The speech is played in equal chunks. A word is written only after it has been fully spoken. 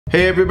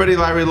Hey everybody,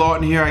 Larry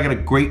Lawton here. I got a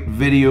great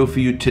video for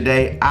you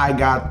today. I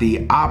got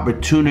the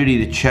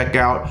opportunity to check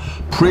out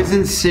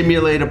Prison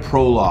Simulator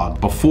Prologue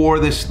before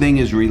this thing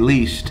is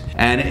released.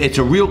 And it's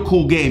a real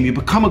cool game. You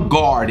become a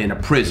guard in a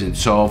prison.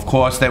 So of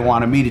course they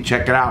wanted me to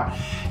check it out.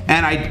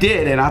 And I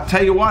did, and I'll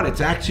tell you what, it's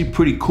actually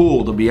pretty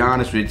cool, to be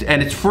honest with you.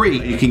 And it's free.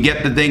 You can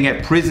get the thing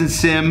at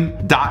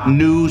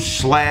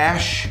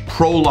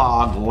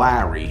prisonsim.news/prologue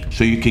Larry.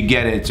 So you could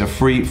get it. It's a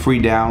free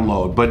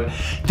download. But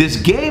this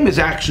game is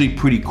actually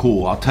pretty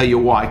cool. I'll tell you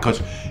why.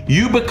 Because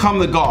you become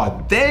the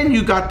guard. Then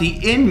you got the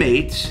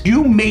inmates.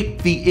 You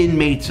make the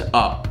inmates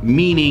up,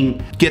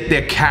 meaning get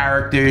their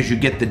characters, you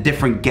get the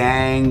different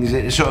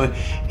gangs. So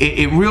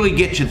it really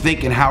gets you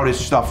thinking how this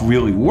stuff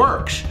really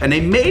works. And they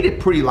made it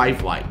pretty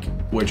lifelike,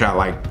 which I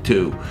like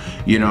too.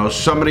 You know,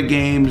 some of the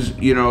games,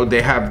 you know,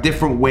 they have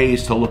different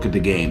ways to look at the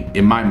game,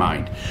 in my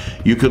mind.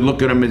 You could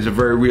look at them as a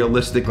very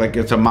realistic, like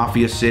it's a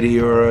Mafia City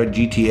or a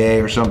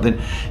GTA or something.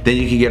 Then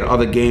you can get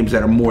other games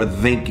that are more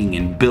thinking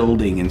and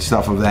building and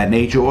stuff of that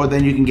nature. Or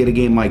then you can get a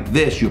game like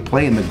this, you're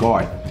playing the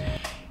guard.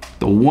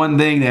 The one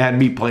thing they had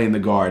me playing the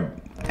guard.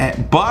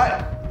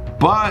 But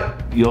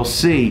you'll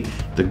see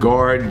the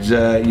guards,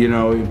 you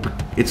know,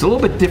 it's a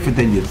little bit different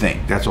than you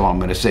think. That's all I'm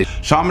gonna say.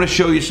 So I'm gonna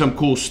show you some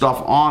cool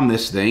stuff on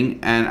this thing,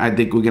 and I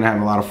think we're gonna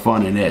have a lot of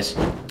fun in this.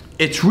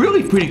 It's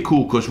really pretty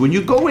cool because when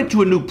you go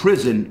into a new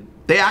prison,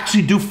 they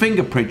actually do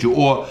fingerprint you,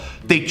 or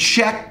they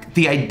check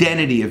the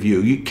identity of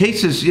you. In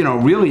case it's, you know,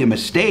 really a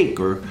mistake,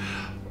 or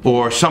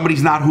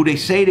somebody's not who they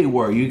say they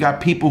were. You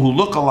got people who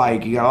look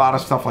alike. You got a lot of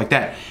stuff like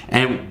that,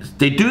 and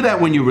they do that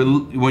when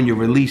you're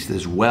released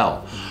as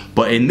well.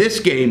 But in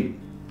this game,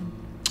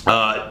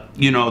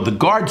 you know, the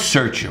guards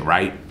search you,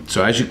 right?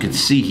 So as you can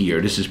see here,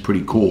 this is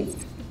pretty cool.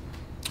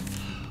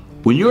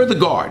 When you're the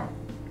guard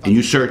and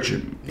you search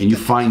him and you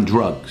find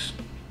drugs,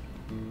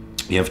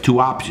 you have two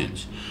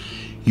options.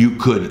 You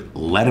could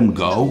let him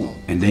go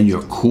and then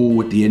you're cool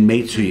with the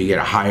inmates, so you get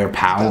a higher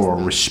power or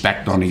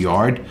respect on the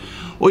yard.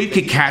 Or you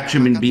could catch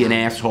him and be an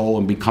asshole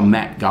and become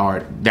that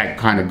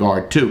kind of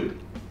guard too.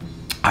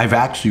 I've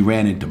actually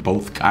ran into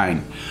both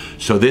kinds.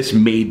 So this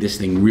made this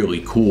thing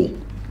really cool.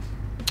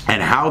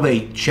 And how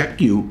they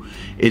check you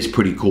is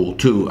pretty cool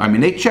too. I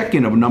mean, they check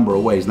in a number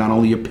of ways, not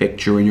only your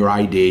picture and your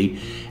ID,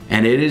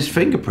 and it is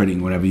fingerprinting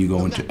whenever you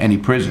go into any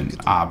prison,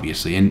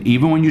 obviously. And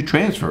even when you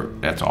transfer,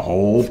 that's a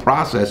whole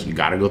process. You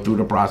gotta go through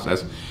the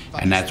process,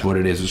 and that's what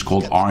it is. It's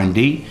called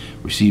R&D,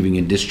 receiving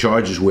and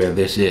discharge is where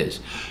this is.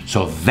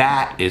 So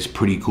that is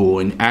pretty cool.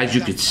 And as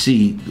you can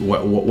see,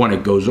 when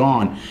it goes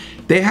on,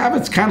 they have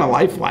it's kind of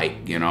lifelike,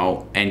 you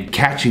know, and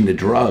catching the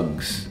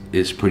drugs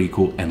is pretty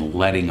cool, and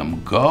letting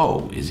them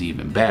go is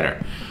even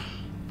better.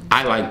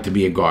 I like to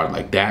be a guard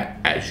like that.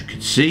 As you can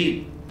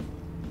see,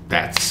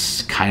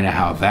 that's kind of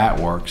how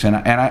that works, and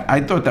I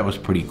thought that was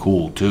pretty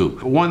cool too.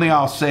 One thing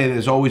I'll say,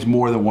 there's always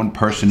more than one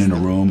person in a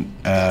room,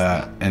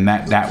 and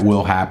that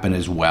will happen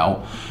as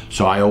well.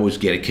 So I always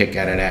get a kick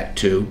out of that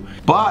too.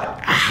 But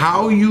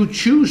how you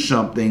choose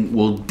something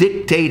will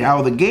dictate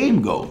how the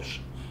game goes.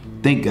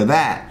 Think of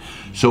that.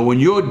 So when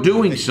you're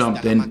doing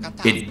something,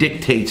 it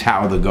dictates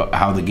how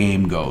the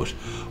game goes,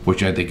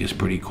 which I think is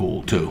pretty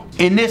cool too.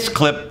 In this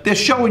clip, they're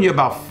showing you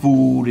about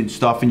food and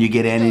stuff, and you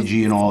get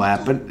energy and all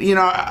that. But you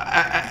know,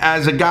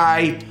 as a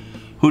guy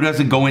who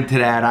doesn't go into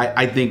that,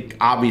 I think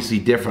obviously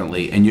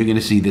differently, and you're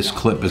gonna see this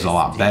clip is a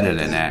lot better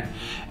than that.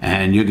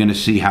 And you're gonna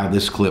see how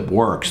this clip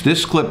works.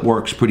 This clip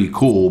works pretty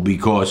cool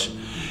because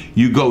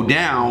you go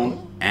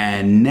down,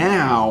 and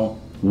now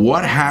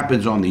what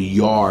happens on the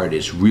yard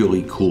is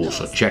really cool,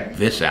 so check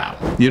this out.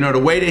 You know, the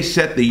way they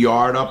set the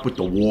yard up with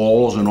the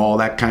walls and all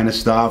that kind of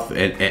stuff,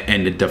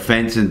 and the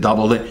defense and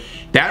double it,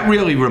 that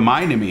really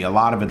reminded me a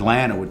lot of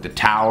Atlanta with the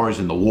towers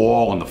and the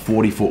wall and the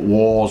 40-foot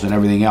walls and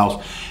everything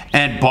else,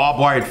 and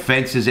barbed wire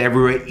fences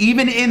everywhere,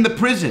 even in the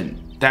prison.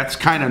 That's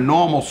kind of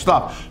normal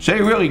stuff. So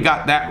they really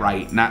got that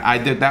right, and I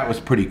think that was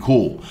pretty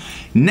cool.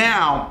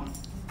 Now,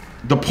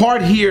 the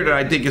part here that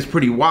I think is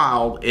pretty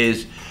wild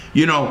is,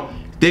 you know,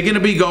 they're gonna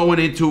be going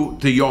into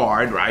the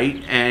yard,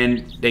 right?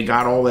 And they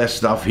got all that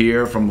stuff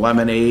here from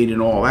lemonade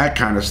and all that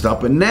kind of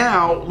stuff. And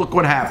now, look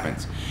what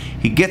happens.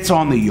 He gets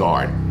on the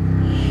yard.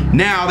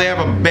 Now they have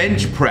a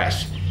bench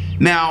press.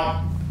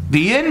 Now,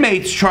 the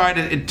inmates try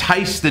to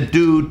entice the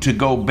dude to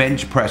go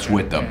bench press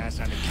with them.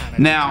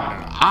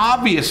 Now,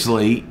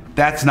 obviously,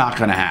 that's not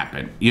gonna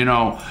happen. You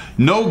know,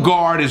 no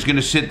guard is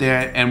gonna sit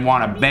there and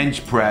want to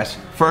bench press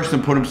first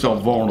and put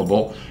himself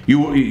vulnerable.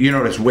 You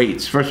notice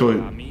weights. First of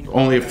all,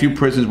 only a few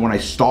prisons when I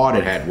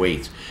started had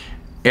weights.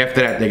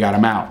 After that, they got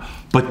them out.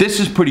 But this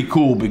is pretty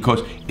cool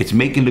because it's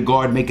making the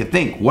guard make a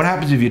think. What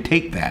happens if you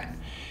take that?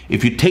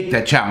 If you take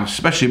that challenge,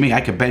 especially me,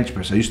 I could bench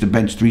press. I used to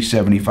bench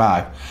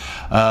 375.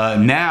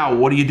 Now,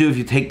 what do you do if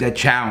you take that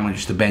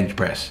challenge to bench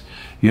press?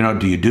 You know,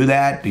 do you do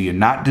that? Do you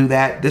not do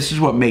that? This is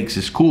what makes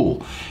this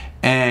cool.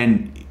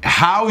 And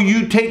how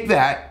you take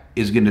that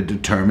is going to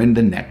determine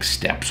the next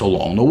steps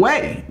along the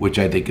way, which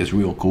I think is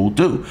real cool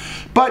too.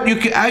 But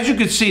as you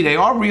can see, they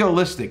are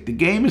realistic. The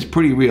game is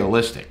pretty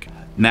realistic.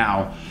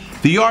 Now,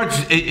 The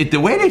yards, the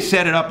way they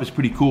set it up is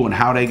pretty cool, and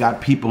how they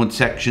got people in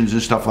sections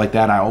and stuff like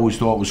that, I always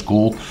thought was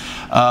cool.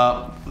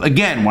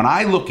 Again, when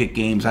I look at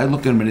games, I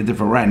look at them in a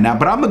different way. Now,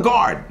 but I'm the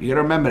guard. You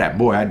gotta remember that.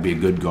 Boy, I'd be a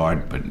good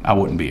guard, but I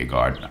wouldn't be a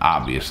guard,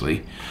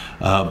 obviously.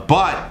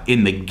 But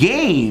in the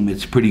game,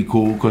 it's pretty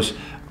cool because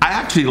I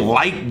actually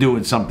like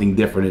doing something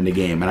different in the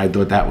game, and I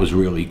thought that was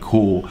really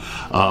cool,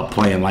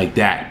 playing like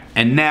that.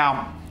 And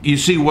now, you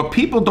see, what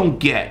people don't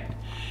get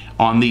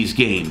on these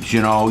games,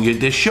 you know,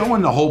 they're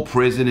showing the whole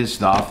prison and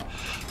stuff,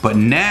 but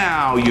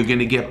now you're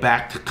gonna get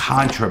back to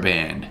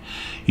contraband.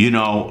 You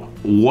know,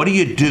 what do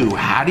you do?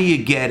 How do you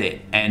get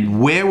it?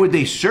 And where would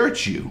they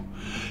search you?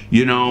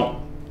 You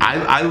know,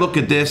 I look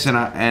at this and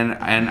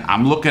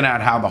I'm looking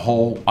at how the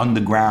whole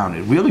underground,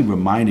 it really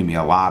reminded me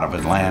a lot of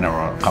Atlanta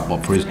or a couple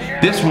of prisons.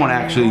 This one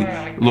actually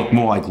looked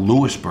more like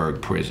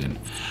Lewisburg prison.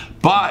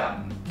 But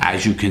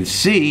as you can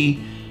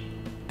see,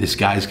 this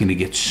guy's gonna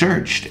get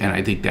searched, and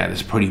I think that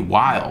is pretty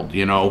wild,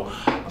 you know.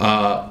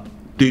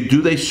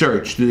 Do they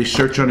search? Do they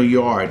search on a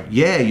yard?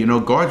 Yeah, you know,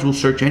 guards will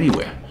search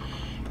anywhere.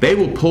 They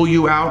will pull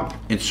you out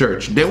and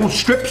search. They won't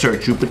strip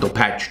search you, but they'll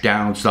pat you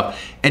down and stuff.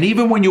 And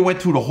even when you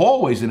went through the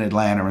hallways in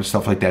Atlanta and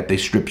stuff like that, they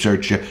strip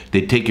search you.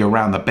 They'd take you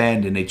around the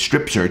bend and they'd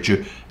strip search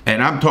you.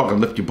 And I'm talking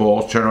lift your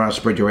balls, turn around,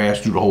 spread your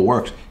ass, do the whole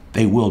works.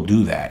 They will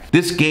do that.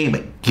 This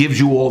game gives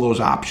you all those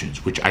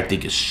options, which I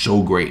think is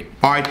so great.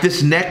 All right,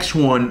 this next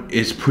one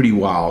is pretty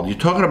wild. You're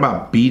talking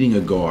about beating a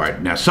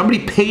guard. Now,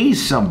 somebody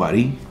pays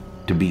somebody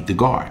to beat the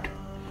guard.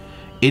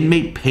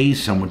 Inmate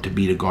pays someone to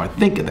beat a guard.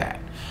 Think of that.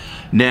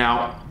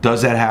 Now,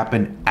 does that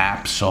happen?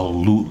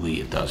 Absolutely,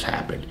 it does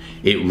happen.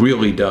 It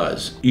really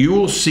does. You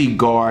will see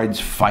guards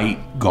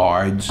fight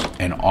guards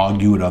and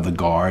argue with other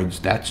guards.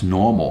 That's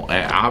normal.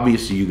 And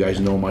obviously, you guys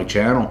know my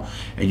channel,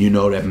 and you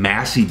know that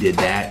Massey did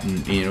that,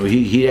 and you know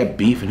he had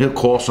beef, and he'll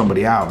call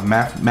somebody out.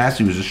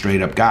 Massey was a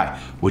straight-up guy,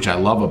 which I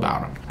love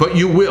about him. But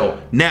you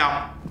will.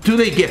 Now, do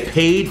they get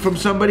paid from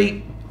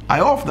somebody?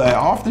 I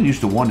often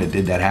used to wonder,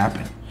 did that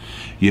happen?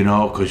 You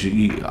know, because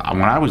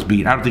when I was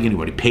beaten, I don't think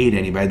anybody paid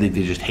anybody. I think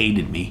they just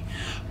hated me.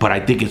 But I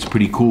think it's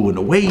pretty cool. And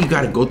the way you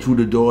got to go through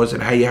the doors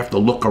and how you have to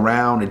look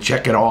around and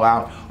check it all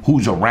out,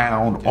 who's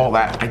around, all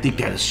that, I think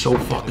that is so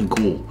fucking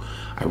cool.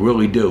 I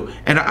really do.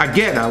 And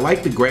again, I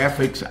like the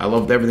graphics. I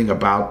loved everything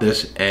about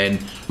this.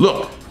 And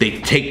look,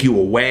 they take you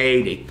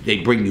away.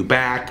 They bring you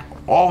back.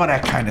 All of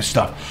that kind of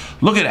stuff.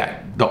 Look at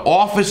that. The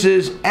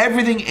offices,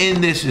 everything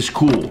in this is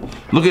cool.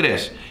 Look at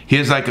this.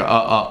 Here's like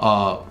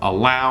a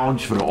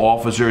lounge for the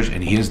officers,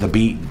 and here's the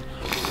beating.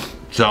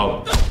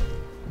 So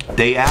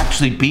they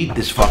actually beat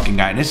this fucking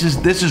guy. This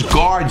is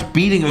guards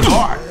beating a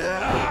guard.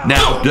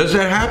 Now, does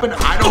that happen?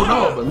 I don't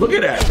know, but look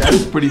at that. That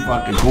is pretty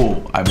fucking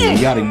cool. I mean,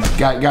 you gotta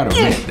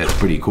admit, that's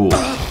pretty cool.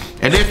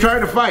 And they're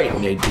trying to fight,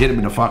 and they hit him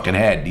in the fucking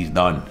head. He's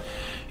done.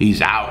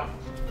 He's out.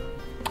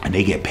 And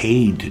they get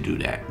paid to do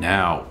that.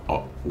 Now,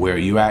 where are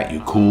you at?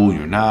 You cool?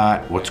 You're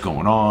not? What's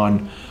going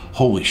on?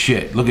 Holy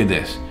shit, look at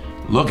this.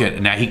 Look at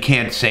it. Now, he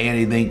can't say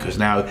anything because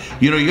now,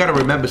 you know, you got to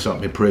remember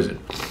something in prison.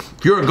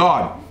 If you're a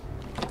guard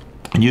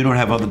and you don't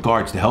have other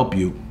guards to help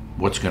you,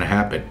 what's going to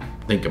happen?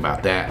 Think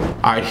about that.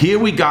 All right, here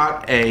we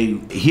got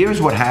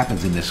here's what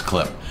happens in this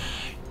clip.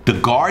 The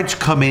guards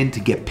come in to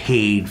get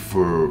paid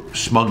for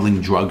smuggling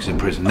drugs in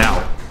prison.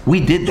 Now, we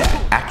did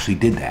that, actually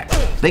did that.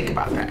 Think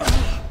about that.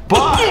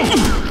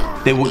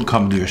 But they wouldn't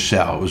come to your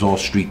cell. It was all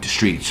street to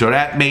street. So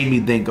that made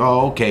me think,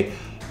 oh, okay,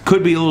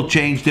 could be a little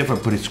change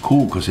different, but it's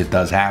cool because it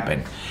does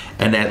happen.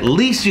 And at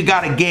least you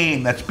got a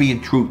game that's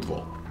being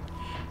truthful.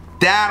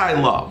 That I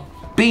love.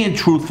 Being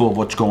truthful of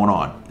what's going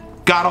on.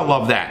 Gotta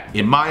love that.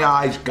 In my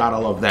eyes, gotta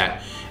love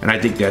that. And I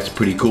think that's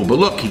pretty cool. But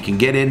look, he can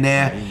get in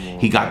there.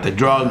 He got the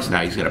drugs.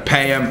 Now he's gonna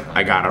pay him.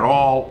 I got it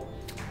all.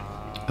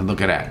 And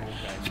look at that.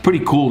 It's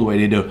pretty cool the way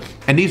they do it.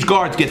 And these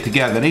guards get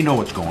together. They know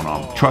what's going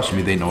on. Trust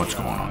me, they know what's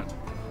going on.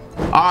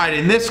 All right,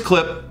 in this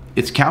clip,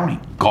 it's counting.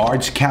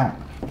 Guards count.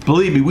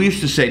 Believe me, we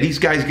used to say these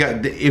guys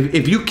got,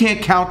 if you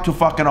can't count to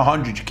fucking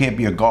 100, you can't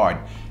be a guard.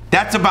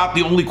 That's about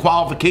the only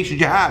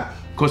qualifications you have,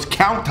 because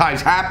count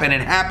ties happen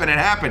and happen and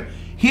happen.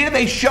 Here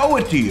they show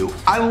it to you.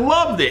 I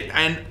loved it.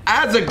 And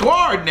as a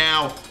guard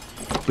now,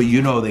 but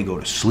you know they go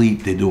to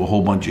sleep, they do a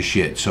whole bunch of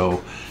shit.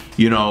 So,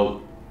 you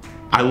know,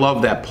 I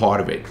love that part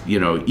of it. You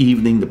know,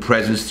 evening, the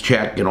presence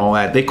check and all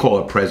that. They call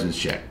it presence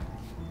check.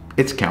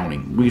 It's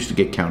counting. We used to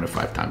get counted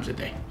 5 times a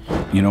day.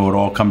 You know, it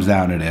all comes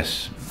down to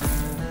this.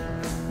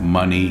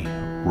 Money,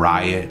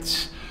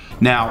 riots.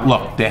 Now,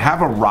 look, they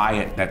have a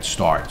riot that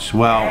starts.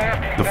 Well,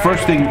 the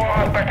first thing,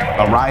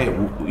 a riot,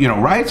 you know,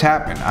 riots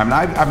happen. I mean,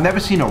 I've never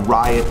seen a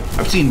riot.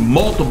 I've seen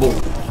multiple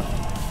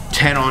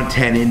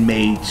 10-on-10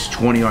 inmates,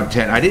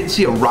 20-on-10. I didn't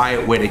see a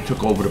riot where they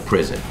took over the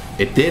prison.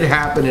 It did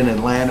happen in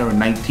Atlanta in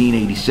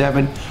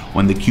 1987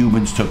 when the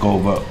Cubans took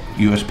over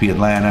USP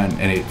Atlanta,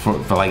 and for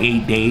like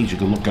 8 days, you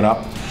can look it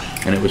up,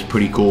 and it was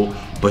pretty cool.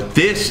 But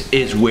this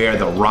is where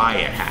the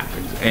riot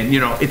happens. And, you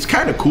know, it's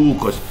kind of cool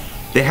because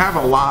they have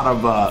a lot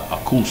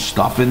of cool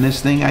stuff in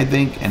this thing, I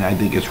think. And I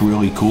think it's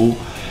really cool.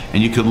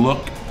 And you can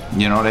look,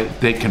 you know,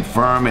 they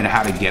confirm and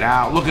how to get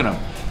out. Look at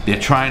them. They're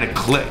trying to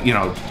clip, you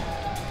know,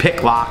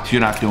 pick locks.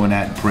 You're not doing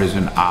that in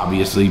prison,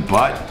 obviously,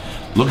 but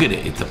look at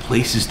it. The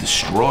place is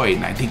destroyed,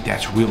 and I think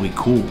that's really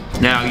cool.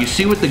 Now, you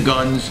see with the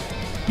guns,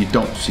 you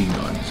don't see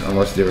guns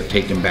unless they're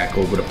taken back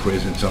over to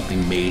prison,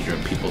 something major,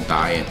 and people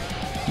dying.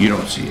 You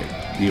don't see it.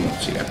 You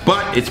won't see that.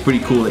 But it's pretty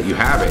cool that you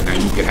have it. Now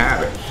you can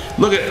have it.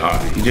 Look at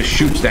it. He just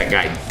shoots that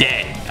guy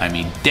dead. I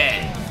mean,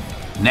 dead.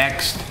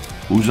 Next.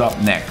 Who's up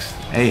next?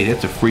 Hey,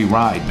 that's a free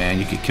ride, man.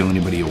 You could kill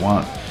anybody you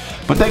want.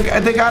 But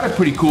they got it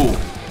pretty cool.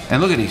 And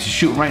look at it. He's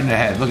shooting right in the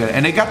head. Look at it.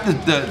 And they got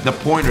the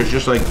pointers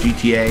just like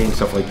GTA and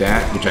stuff like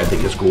that, which I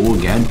think is cool.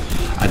 Again,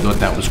 I thought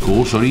that was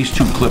cool. So these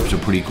 2 clips are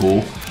pretty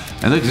cool.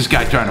 And look at this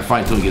guy trying to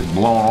fight until he gets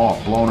blown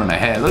off, blown in the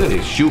head. Look at it.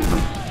 He's shooting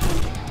him.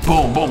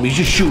 Boom, boom. He's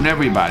just shooting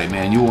everybody,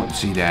 man. You won't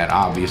see that,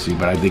 obviously,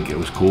 but I think it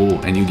was cool.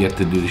 And you get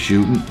to do the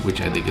shooting,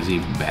 which I think is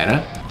even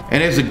better.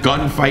 And there's a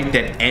gunfight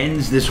that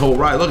ends this whole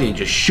ride. Look, he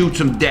just shoots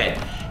him dead.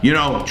 You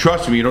know,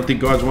 trust me, you don't think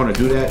guards want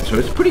to do that? So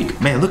it's pretty,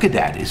 man, look at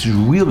that. It's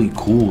really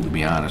cool, to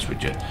be honest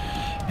with you.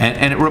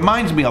 And it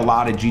reminds me a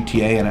lot of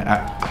GTA. And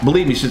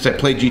believe me, since I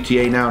play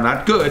GTA now,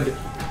 not good,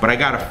 but I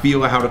got a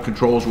feel of how the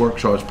controls work,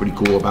 so I was pretty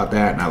cool about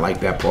that, and I like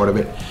that part of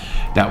it.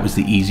 That was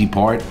the easy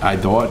part, I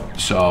thought.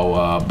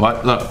 So,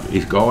 but look,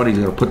 he's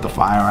gonna put the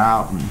fire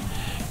out and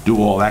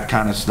do all that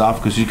kind of stuff,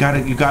 because you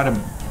gotta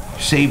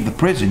save the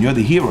prison. You're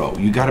the hero.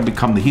 You gotta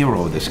become the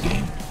hero of this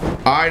game.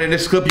 All right, in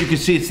this clip, you can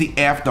see it's the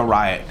after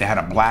riot. They had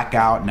a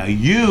blackout. Now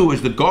you,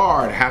 as the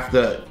guard, have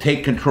to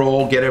take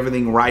control, get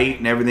everything right,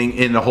 and everything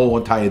in the whole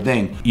entire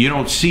thing. You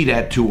don't see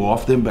that too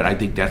often, but I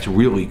think that's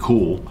really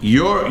cool.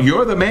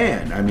 You're the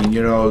man. I mean,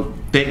 you know,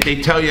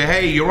 they tell you,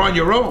 hey, you're on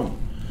your own.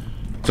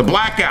 It's a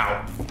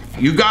blackout.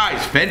 You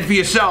guys, fend for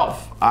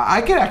yourself.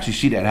 I can actually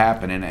see that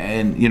happening.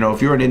 And you know,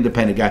 if you're an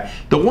independent guy,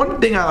 the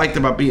one thing I liked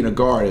about being a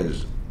guard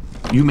is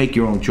you make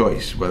your own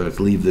choice, whether it's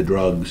leave the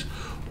drugs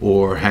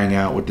or hang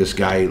out with this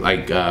guy,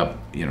 like,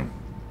 you know,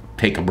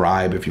 take a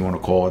bribe, if you want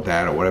to call it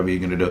that, or whatever you're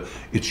going to do.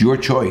 It's your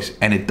choice,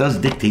 and it does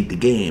dictate the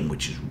game,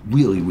 which is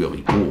really,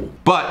 really cool.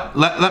 But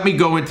let me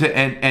go into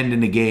ending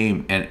the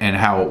game and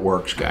how it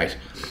works, guys.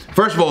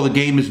 First of all, the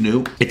game is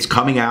new. It's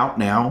coming out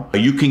now.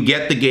 You can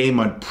get the game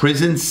on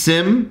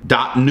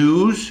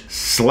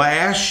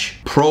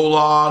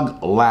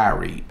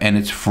prisonsim.news/prologue-Larry. And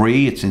it's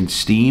free, it's in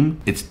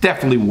Steam. It's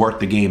definitely worth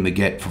the game to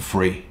get for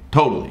free.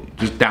 Totally.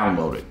 Just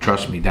download it.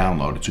 Trust me,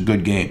 download it. It's a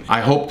good game.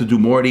 I hope to do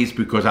more of these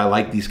because I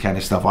like these kind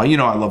of stuff. You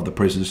know, I love the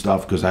prison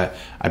stuff because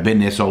I've been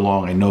there so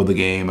long. I know the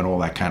game and all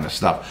that kind of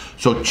stuff.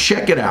 So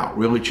check it out.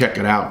 Really check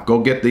it out. Go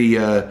get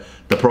the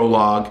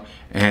prologue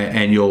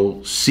and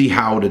you'll see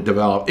how to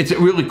develop. It's a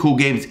really cool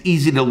game. It's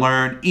easy to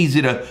learn,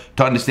 easy to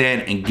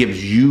understand, and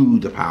gives you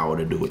the power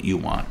to do what you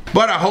want.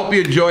 But I hope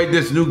you enjoyed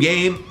this new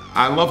game.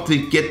 I love to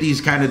get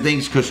these kind of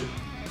things because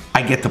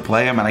I get to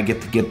play them and I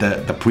get to get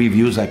the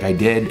previews like I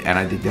did, and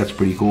I think that's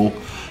pretty cool.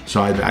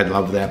 So I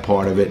love that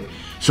part of it.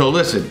 So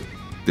listen,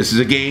 this is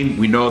a game,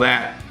 we know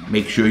that.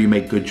 Make sure you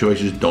make good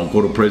choices. Don't go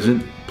to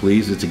prison,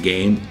 please. It's a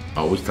game.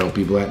 I always tell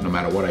people that no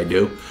matter what I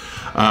do.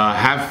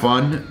 Have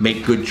fun,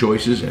 make good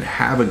choices, and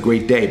have a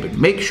great day. But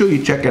make sure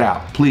you check it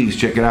out. Please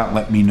check it out and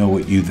let me know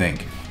what you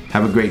think.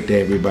 Have a great day,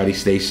 everybody.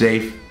 Stay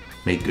safe,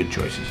 make good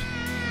choices.